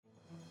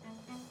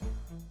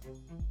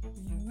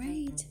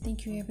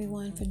Thank you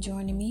everyone for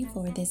joining me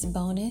for this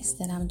bonus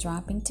that I'm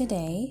dropping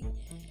today,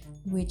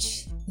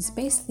 which is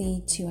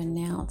basically to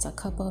announce a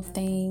couple of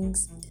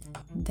things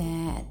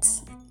that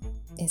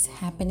is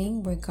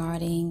happening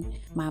regarding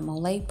my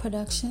Molay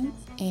production,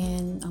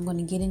 and I'm going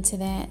to get into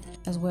that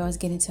as well as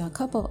get into a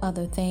couple of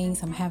other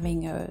things. I'm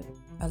having a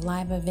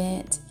live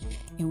event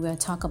and we'll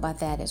talk about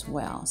that as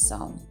well.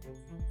 So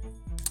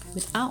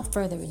without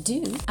further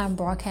ado, I'm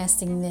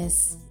broadcasting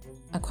this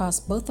across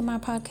both of my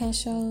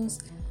podcast shows.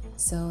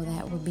 So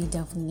that would be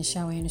definitely the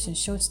Shower Anderson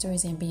Short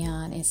Stories and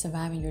Beyond, and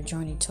Surviving Your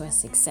Journey to a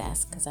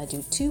Success, because I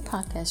do 2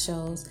 podcast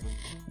shows.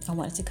 I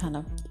wanted to kind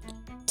of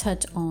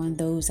touch on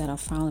those that are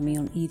following me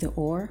on either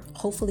or,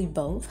 hopefully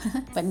both.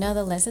 But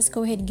nonetheless, let's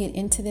go ahead and get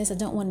into this. I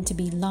don't want it to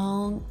be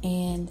long,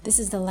 and this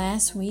is the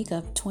last week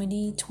of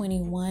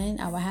 2021.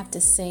 I will have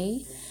to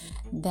say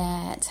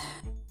that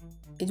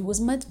it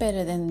was much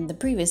better than the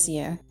previous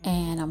year,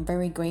 and I'm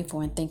very grateful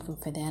and thankful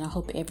for that. I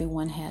hope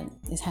everyone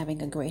is having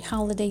a great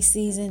holiday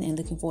season and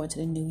looking forward to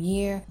the new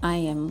year. I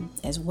am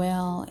as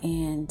well,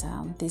 and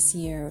this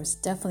year was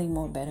definitely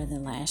more better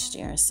than last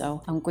year,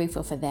 so I'm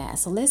grateful for that.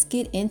 So let's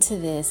get into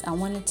this. I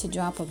wanted to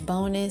drop a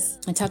bonus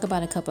and talk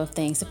about a couple of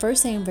things. The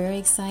first thing, I'm very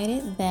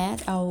excited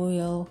that I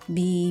will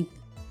be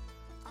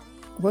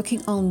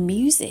working on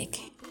music,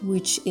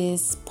 which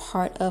is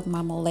part of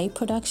my Molay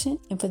production.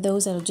 And for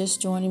those that are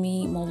just joining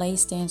me, Molay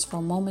stands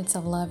for Moments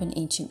of Love in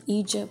Ancient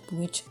Egypt,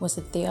 which was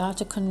a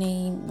theatrical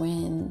name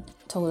when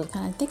told to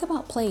kind of think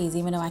about plays,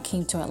 even though I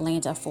came to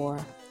Atlanta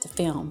to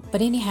film.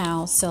 But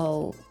anyhow,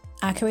 so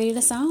I created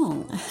a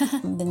song.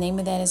 The name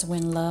of that is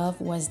When Love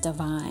Was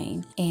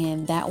Divine,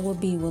 and that will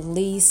be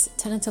released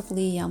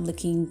tentatively. I'm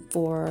looking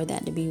for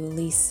that to be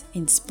released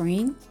in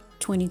spring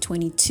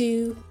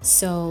 2022.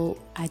 So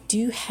I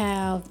do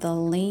have the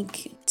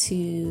link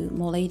to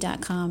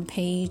molay.com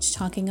page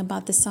talking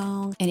about the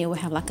song, and it will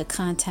have like a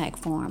contact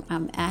form.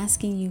 I'm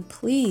asking you,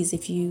 please,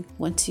 if you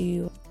want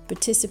to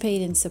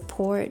participate and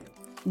support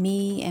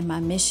me and my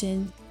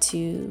mission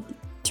to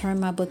turn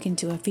my book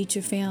into a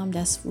feature film.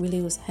 That's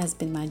really has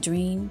been my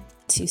dream,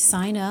 to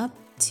sign up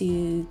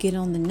to get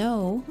on the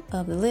know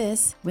of the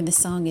list when the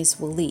song is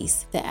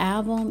released. The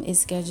album is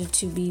scheduled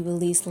to be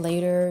released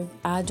later.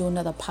 I'll do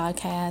another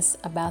podcast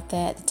about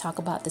that to talk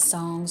about the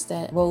songs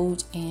that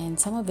wrote, and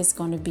some of it's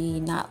going to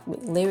be not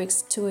with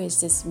lyrics to it.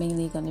 It's just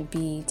mainly going to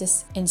be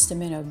just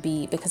instrumental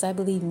beat, because I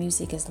believe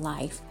music is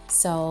life.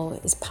 So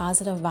it's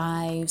positive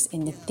vibes,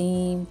 and the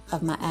theme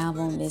of my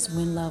album is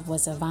When Love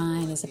Was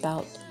Divine. It's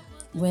about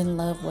when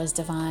love was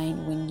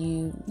divine, when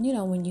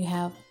you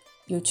have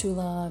your true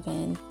love,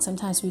 and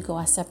sometimes we go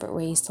our separate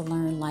ways to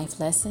learn life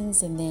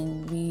lessons, and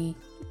then we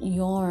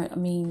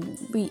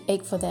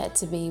ache for that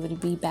to be able to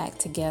be back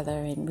together,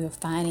 and we're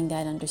finding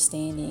that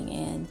understanding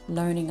and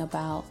learning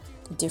about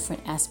the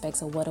different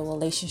aspects of what a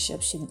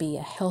relationship should be,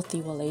 a healthy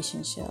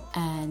relationship.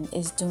 And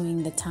it's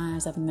during the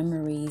times of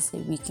memories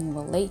that we can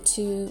relate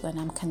to, and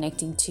I'm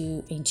connecting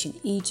to ancient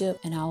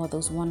Egypt and all of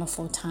those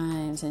wonderful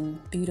times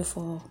and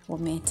beautiful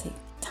romantic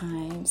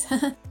times.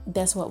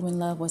 That's what When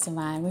Love Was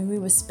Divine, when we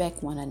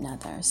respect one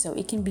another. So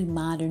it can be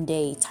modern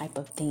day type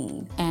of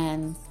theme,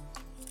 and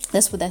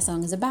that's what that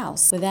song is about.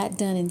 So with that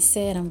done and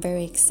said, I'm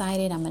very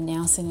excited. I'm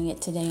announcing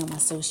it today on my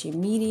social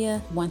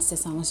media. Once the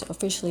song is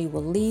officially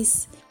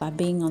released, by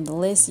being on the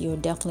list, you'll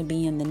definitely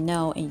be in the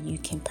know and you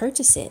can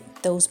purchase it.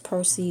 Those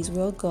proceeds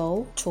will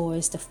go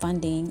towards the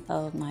funding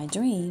of my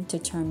dream to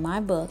turn my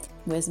book,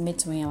 Where's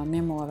Mitzrayim, a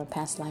memoir of a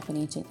past life in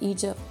ancient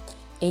Egypt,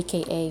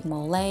 aka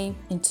Molay,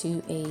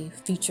 into a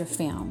feature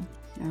film.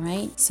 All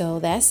right, so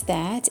that's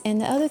that.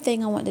 And the other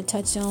thing I want to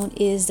touch on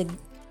is the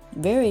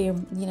very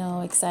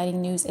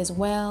exciting news as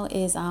well,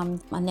 is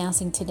I'm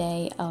announcing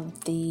today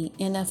of the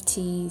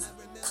NFT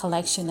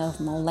collection of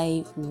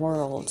Molay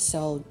World.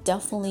 So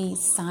definitely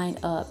sign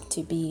up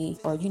to be,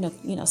 or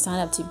sign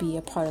up to be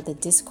a part of the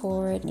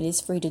Discord. It is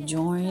free to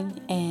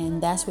join,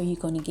 and that's where you're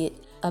going to get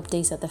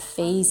updates of the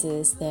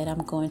phases that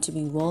I'm going to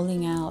be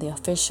rolling out, the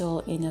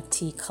official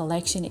NFT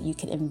collection that you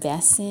can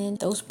invest in.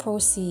 Those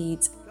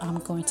proceeds, I'm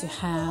going to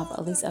have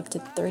at least up to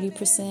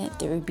 30%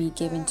 that will be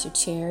given to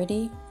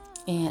charity,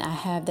 and I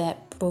have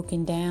that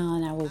broken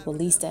down. I will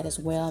release that as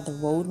well, the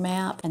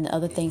roadmap and the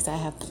other things I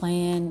have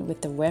planned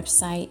with the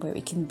website, where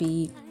it can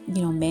be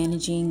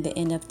managing the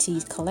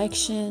NFT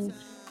collection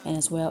and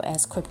as well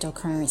as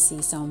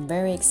cryptocurrency. So I'm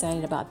very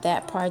excited about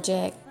that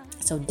project.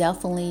 So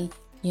definitely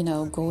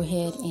go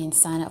ahead and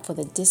sign up for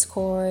the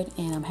Discord,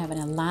 and I'm having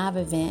a live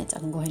event. I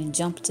can go ahead and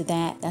jump to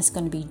that. That's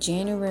going to be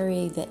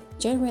January the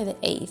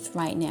 8th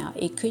right now.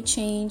 It could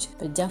change,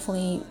 but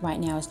definitely right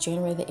now it's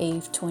January the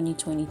 8th,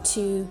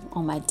 2022.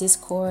 On my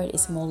Discord,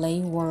 it's Molay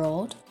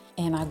World,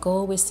 and my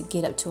goal is to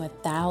get up to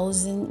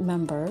 1,000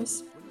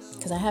 members.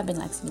 because I have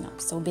been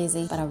so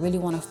busy, but I really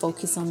want to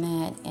focus on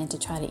that and to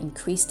try to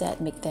increase that,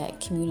 make that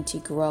community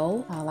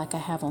grow like I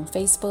have on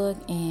Facebook.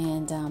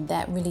 And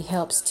that really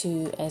helps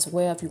too as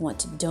well. If you want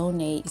to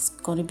donate, it's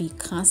going to be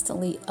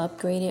constantly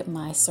upgraded,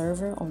 my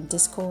server on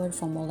Discord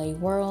for Mole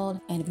World.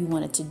 And if you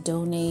wanted to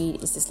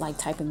donate, it's just like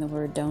typing the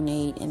word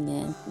donate, and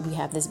then we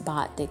have this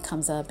bot that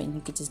comes up and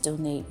you could just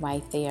donate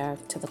right there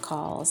to the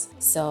cause.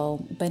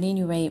 So, but at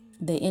any rate,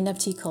 the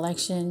NFT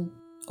collection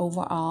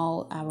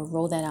overall, I will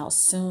roll that out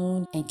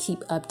soon and keep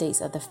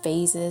updates of the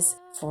phases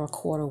for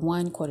quarter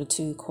 1, quarter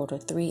 2, quarter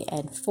 3,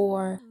 and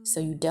 4. So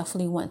you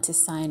definitely want to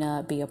sign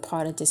up, be a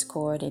part of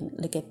Discord,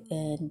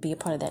 and be a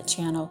part of that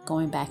channel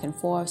going back and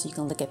forth, so you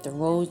can look at the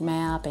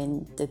roadmap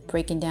and the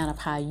breaking down of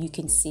how you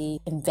can see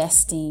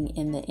investing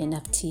in the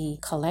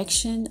NFT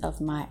collection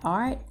of my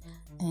art.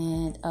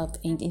 And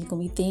it's going to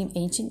be themed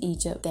Ancient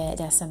Egypt.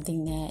 That's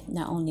something that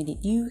not only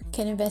that you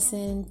can invest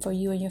in for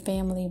you and your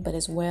family, but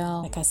as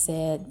well, like I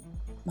said,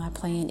 my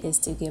plan is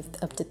to give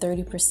up to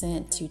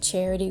 30% to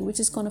charity, which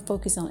is going to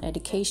focus on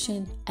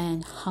education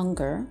and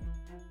hunger.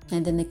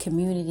 And then the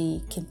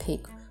community can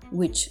pick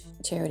which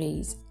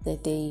charities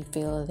that they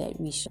feel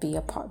that we should be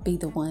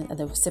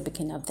the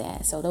recipient of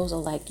that. So those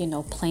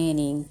are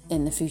planning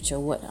in the future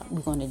what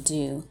we're going to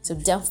do. So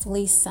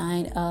definitely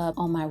sign up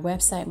on my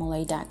website,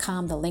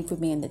 mole.com. The link will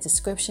be in the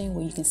description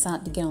where you can sign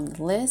up to get on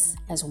the list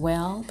as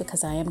well,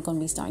 because I am going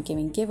to be starting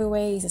giving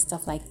giveaways and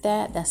stuff like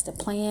that. That's the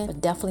plan.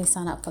 But definitely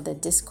sign up for the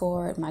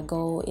Discord. My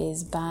goal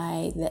is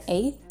by the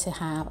 8th to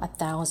have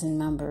 1,000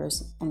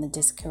 members on the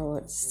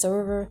Discord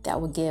server. That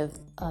will give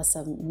us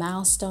a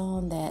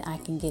milestone that I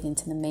can get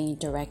into the main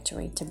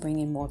directory to bring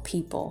in more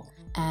people.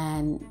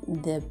 And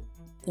the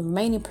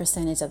remaining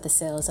percentage of the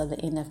sales of the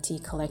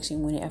NFT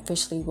collection, when it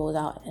officially rolls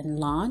out and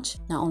launch,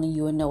 not only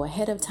you will know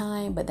ahead of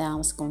time, but then I'm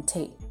just going to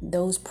take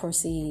those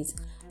proceeds,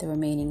 the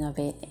remaining of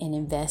it, and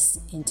invest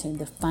into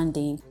the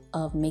funding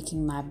of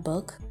making my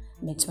book,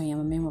 Victoria, I'm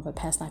a Memoir of a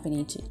Past Life in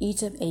Ancient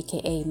Egypt,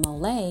 aka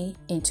Mole,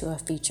 into a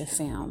feature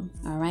film.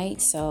 All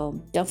right,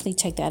 so definitely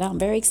check that out. I'm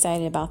very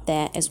excited about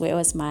that, as well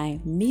as my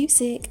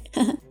music.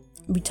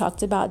 We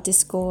talked about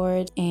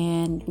Discord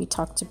and we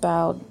talked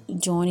about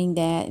joining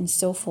that and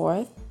so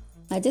forth.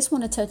 I just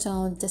want to touch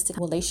on just the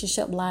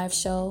relationship live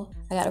show.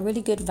 I got a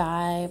really good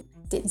vibe.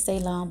 Didn't stay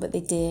long, but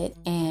they did.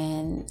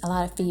 And a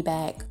lot of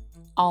feedback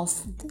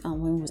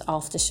when we was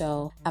off the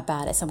show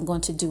about it. So I'm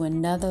going to do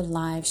another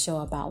live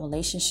show about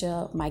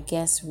relationship. My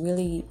guests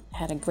really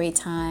had a great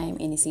time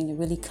and it seemed to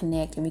really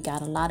connect, and we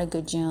got a lot of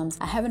good gems.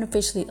 I haven't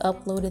officially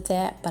uploaded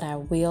that, but I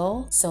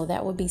will. So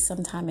that will be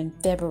sometime in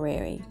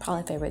February,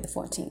 probably February the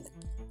 14th.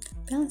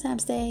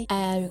 Valentine's Day,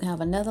 and we can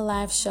have another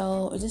live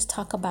show or just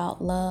talk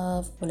about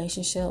love,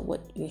 relationship, what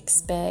you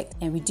expect.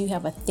 And we do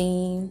have a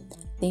theme.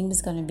 Theme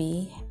is going to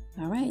be,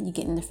 all right, you're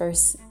getting the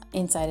first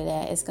insight of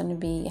that. It's going to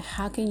be,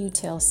 how can you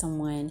tell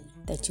someone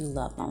that you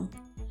love them?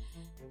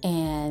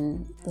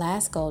 And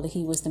last goal,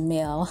 he was the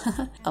male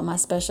of my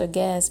special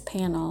guest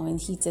panel, and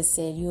he just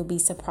said, you'll be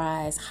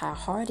surprised how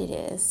hard it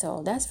is.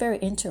 So that's very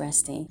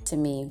interesting to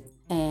me.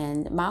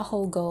 And my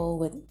whole goal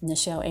with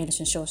Nichelle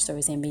Anderson Short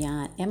Stories and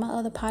Beyond, and my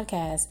other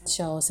podcast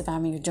show,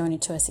 Surviving Your Journey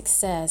to a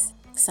Success,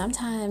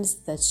 sometimes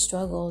the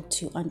struggle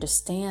to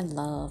understand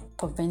love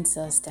prevents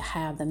us to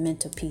have the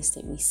mental peace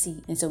that we seek.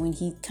 And so when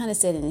he kind of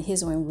said it in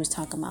his way, we was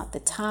talking about the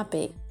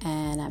topic,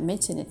 and I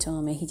mentioned it to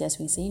him, and he just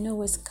said,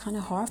 it's kind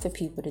of hard for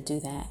people to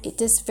do that. It's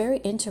just very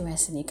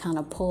interesting. It kind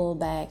of pulled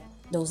back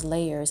those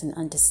layers and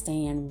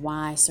understand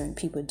why certain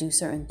people do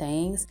certain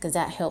things, because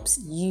that helps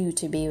you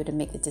to be able to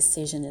make the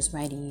decision that's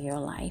right in your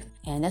life.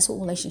 And that's what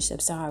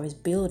relationships are, is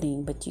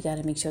building, but you got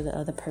to make sure the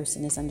other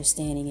person is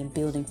understanding and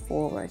building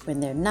forward. When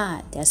they're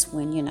not, that's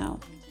when you know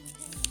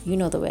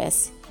the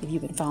rest if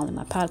you've been following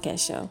my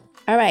podcast show.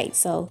 All right,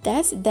 so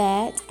that's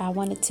that. I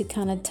wanted to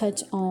kind of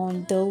touch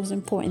on those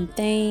important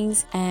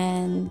things,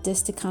 and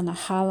just to kind of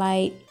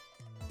highlight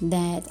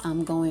that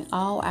I'm going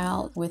all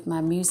out with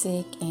my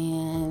music,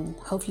 and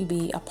hope you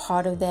be a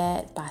part of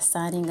that by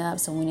signing up.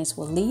 So when it's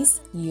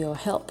released, you'll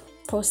help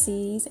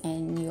proceeds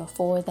and you'll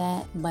forward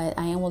that. But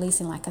I am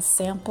releasing like a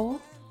sample,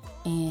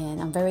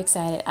 and I'm very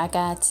excited. I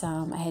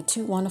had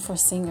 2 wonderful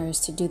singers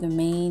to do the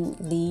main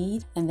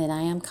lead, and then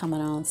I am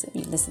coming on. So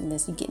you listen to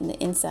this, you're getting the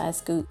inside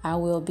scoop. I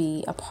will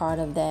be a part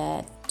of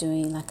that,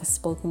 doing like a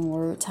spoken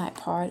word type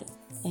part,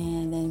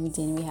 and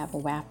then we have a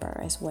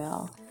rapper as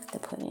well to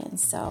put in.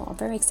 So I'm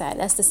very excited.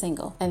 That's the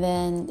single. And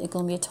then it's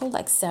going to be a total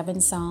like 7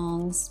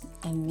 songs,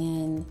 and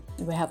then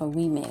we'll have a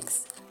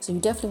remix. So you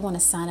definitely want to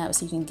sign up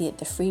so you can get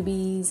the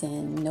freebies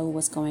and know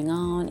what's going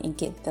on and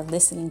get the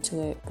listening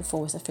to it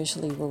before it's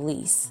officially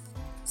released.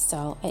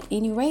 So at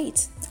any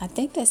rate, I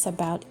think that's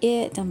about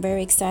it. I'm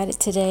very excited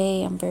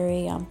today. I'm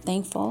very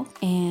thankful.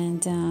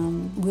 And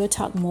we'll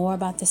talk more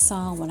about the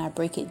song when I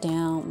break it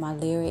down, my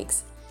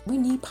lyrics. We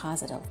need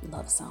positive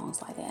love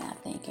songs like that, I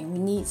think. And we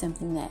need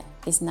something that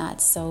is not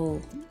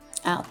so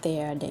out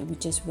there, that we're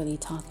just really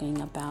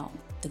talking about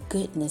the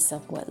goodness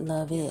of what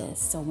love is.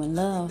 So when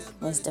love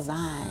was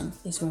divine,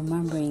 it's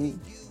remembering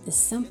the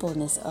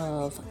simpleness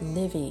of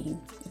living.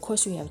 Of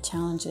course, we have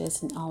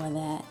challenges and all of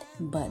that,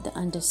 but the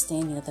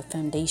understanding of the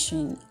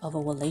foundation of a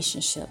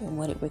relationship and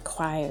what it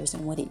requires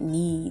and what it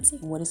needs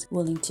and what it's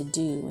willing to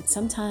do. And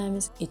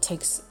sometimes it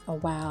takes a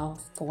while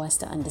for us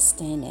to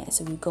understand that.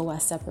 So we go our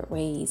separate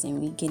ways and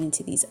we get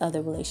into these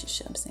other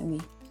relationships, and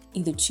we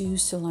either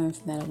choose to learn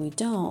from that or we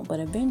don't, but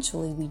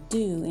eventually we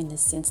do, in the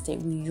sense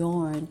that we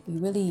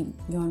really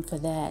yearn for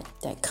that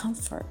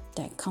comfort,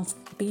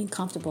 being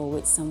comfortable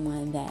with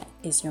someone that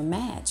is your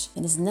match.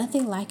 And there's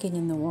nothing like it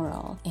in the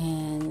world.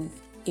 And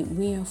it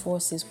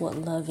reinforces what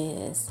love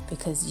is,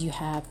 because you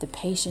have the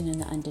patience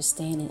and the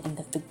understanding and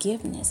the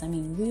forgiveness. I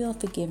mean, real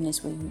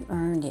forgiveness where you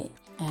earned it,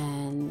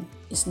 and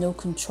it's no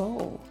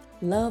control.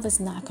 Love is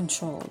not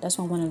control. That's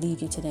what I want to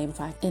leave you today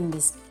before I end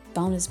this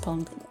bonus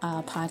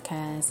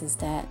podcast, is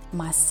that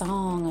my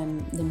song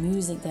and the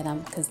music that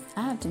because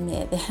I have to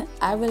admit that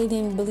I really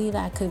didn't believe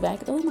I could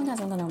write. Oh my gosh,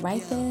 I'm going to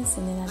write this,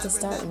 and then I just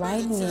start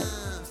writing it.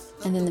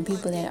 And then the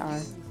people that are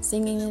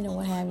singing it or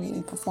what have you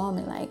and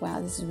performing, like, wow,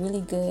 this is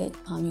really good.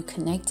 You're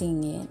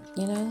connecting it,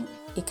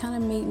 It kind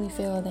of made me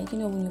feel that,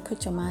 when you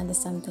put your mind to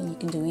something, you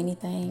can do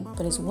anything.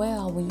 But as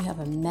well, when you have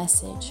a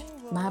message.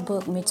 My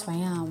book,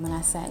 Mitzrayim, when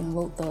I sat and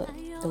wrote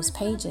those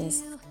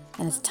pages,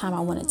 and it's the time I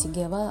wanted to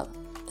give up,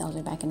 that was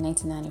back in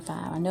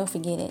 1995. I never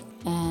forget it.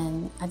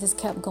 And I just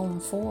kept going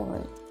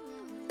forward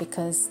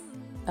because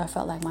I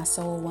felt like my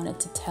soul wanted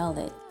to tell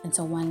it. And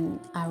so when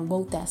I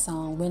wrote that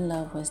song, When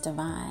Love Was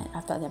Divine,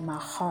 I felt that my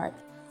heart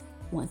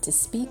wanted to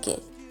speak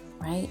it,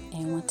 right?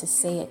 And want to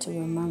say it, to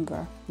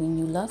remember when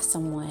you love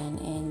someone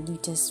and you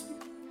just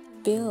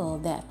feel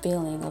that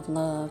feeling of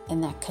love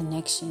and that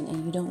connection,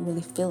 and you don't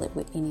really feel it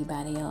with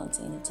anybody else.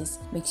 And it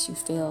just makes you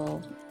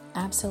feel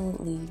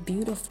absolutely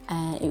beautiful,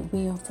 and it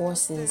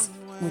reinforces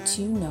what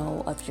you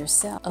know of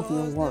yourself, of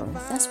your worth.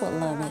 That's what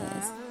love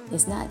is.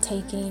 It's not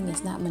taking,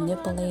 it's not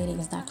manipulating,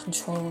 it's not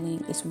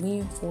controlling, it's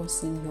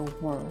reinforcing your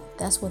worth.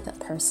 That's what that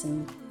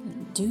person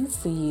do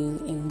for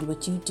you and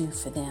what you do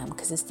for them,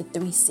 because it's the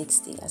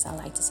 360, as I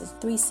like to say,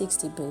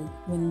 360, boo.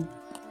 When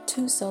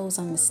two souls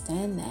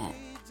understand that,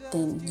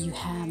 then you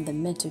have the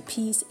mental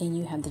peace and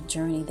you have the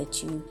journey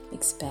that you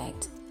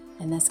expect.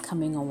 And that's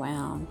coming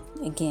around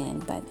again.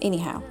 But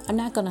anyhow, I'm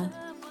not going to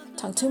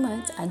talk too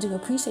much. I do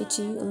appreciate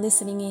you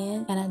listening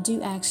in, and I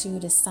do ask you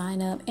to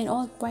sign up. And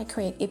right,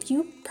 Craig, if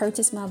you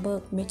purchase my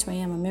book,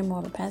 Mitzrayim, A Memoir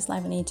of a Past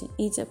Life in Ancient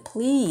Egypt,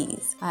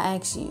 please, I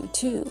ask you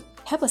to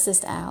help a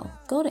sister out.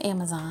 Go to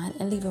Amazon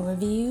and leave a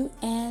review,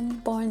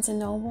 and Barnes &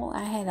 Noble.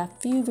 I had a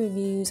few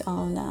reviews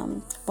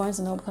on Barnes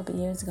 & Noble a couple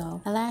years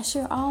ago. And last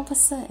year, all of a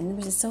sudden,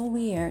 which is so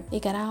weird,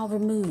 it got all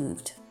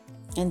removed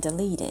and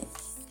deleted.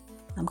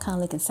 I'm kind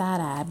of looking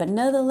side-eyed, but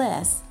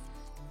nonetheless,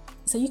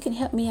 so you can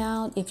help me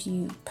out if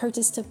you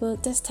purchase the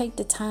book. Just take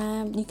the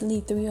time. You can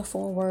leave 3 or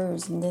 4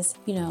 words, and this,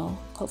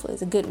 hopefully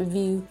it's a good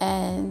review.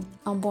 And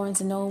on Barnes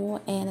 &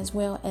 Noble, and as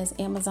well as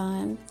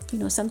Amazon.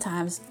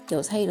 Sometimes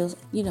those haters,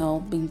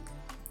 be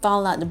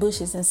falling out the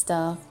bushes and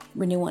stuff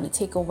when they want to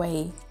take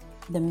away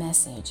the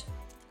message.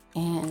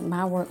 And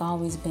my work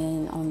always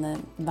been on the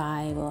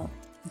vibe of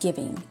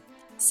giving.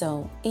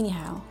 So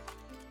anyhow,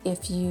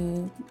 if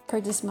you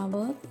purchase my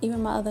book,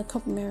 even my other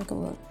Corporate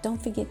Miracle book,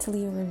 don't forget to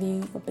leave a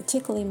review, but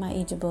particularly my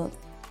Egypt book.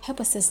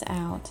 Help a sister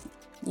out.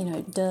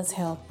 It does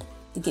help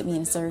to get me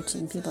in search,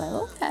 and people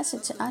are like, oh, I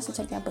should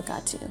check that book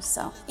out too.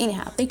 So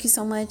anyhow, thank you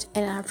so much,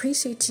 and I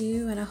appreciate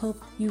you, and I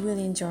hope you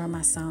really enjoy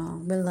my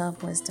song, When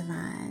Love Was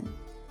Divine,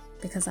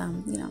 because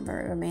I'm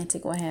very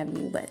romantic, what have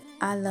you, but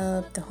I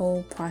love the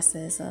whole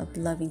process of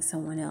loving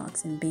someone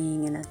else and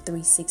being in a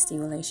 360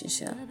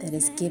 relationship that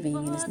is giving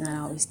and is not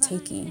always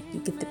taking.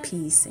 You get the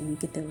peace and you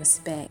get the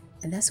respect,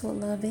 and that's what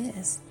love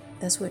is.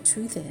 That's what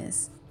truth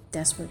is.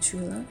 That's what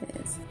true love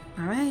is.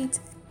 All right.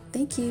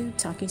 Thank you.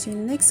 Talking to you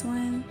in the next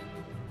one.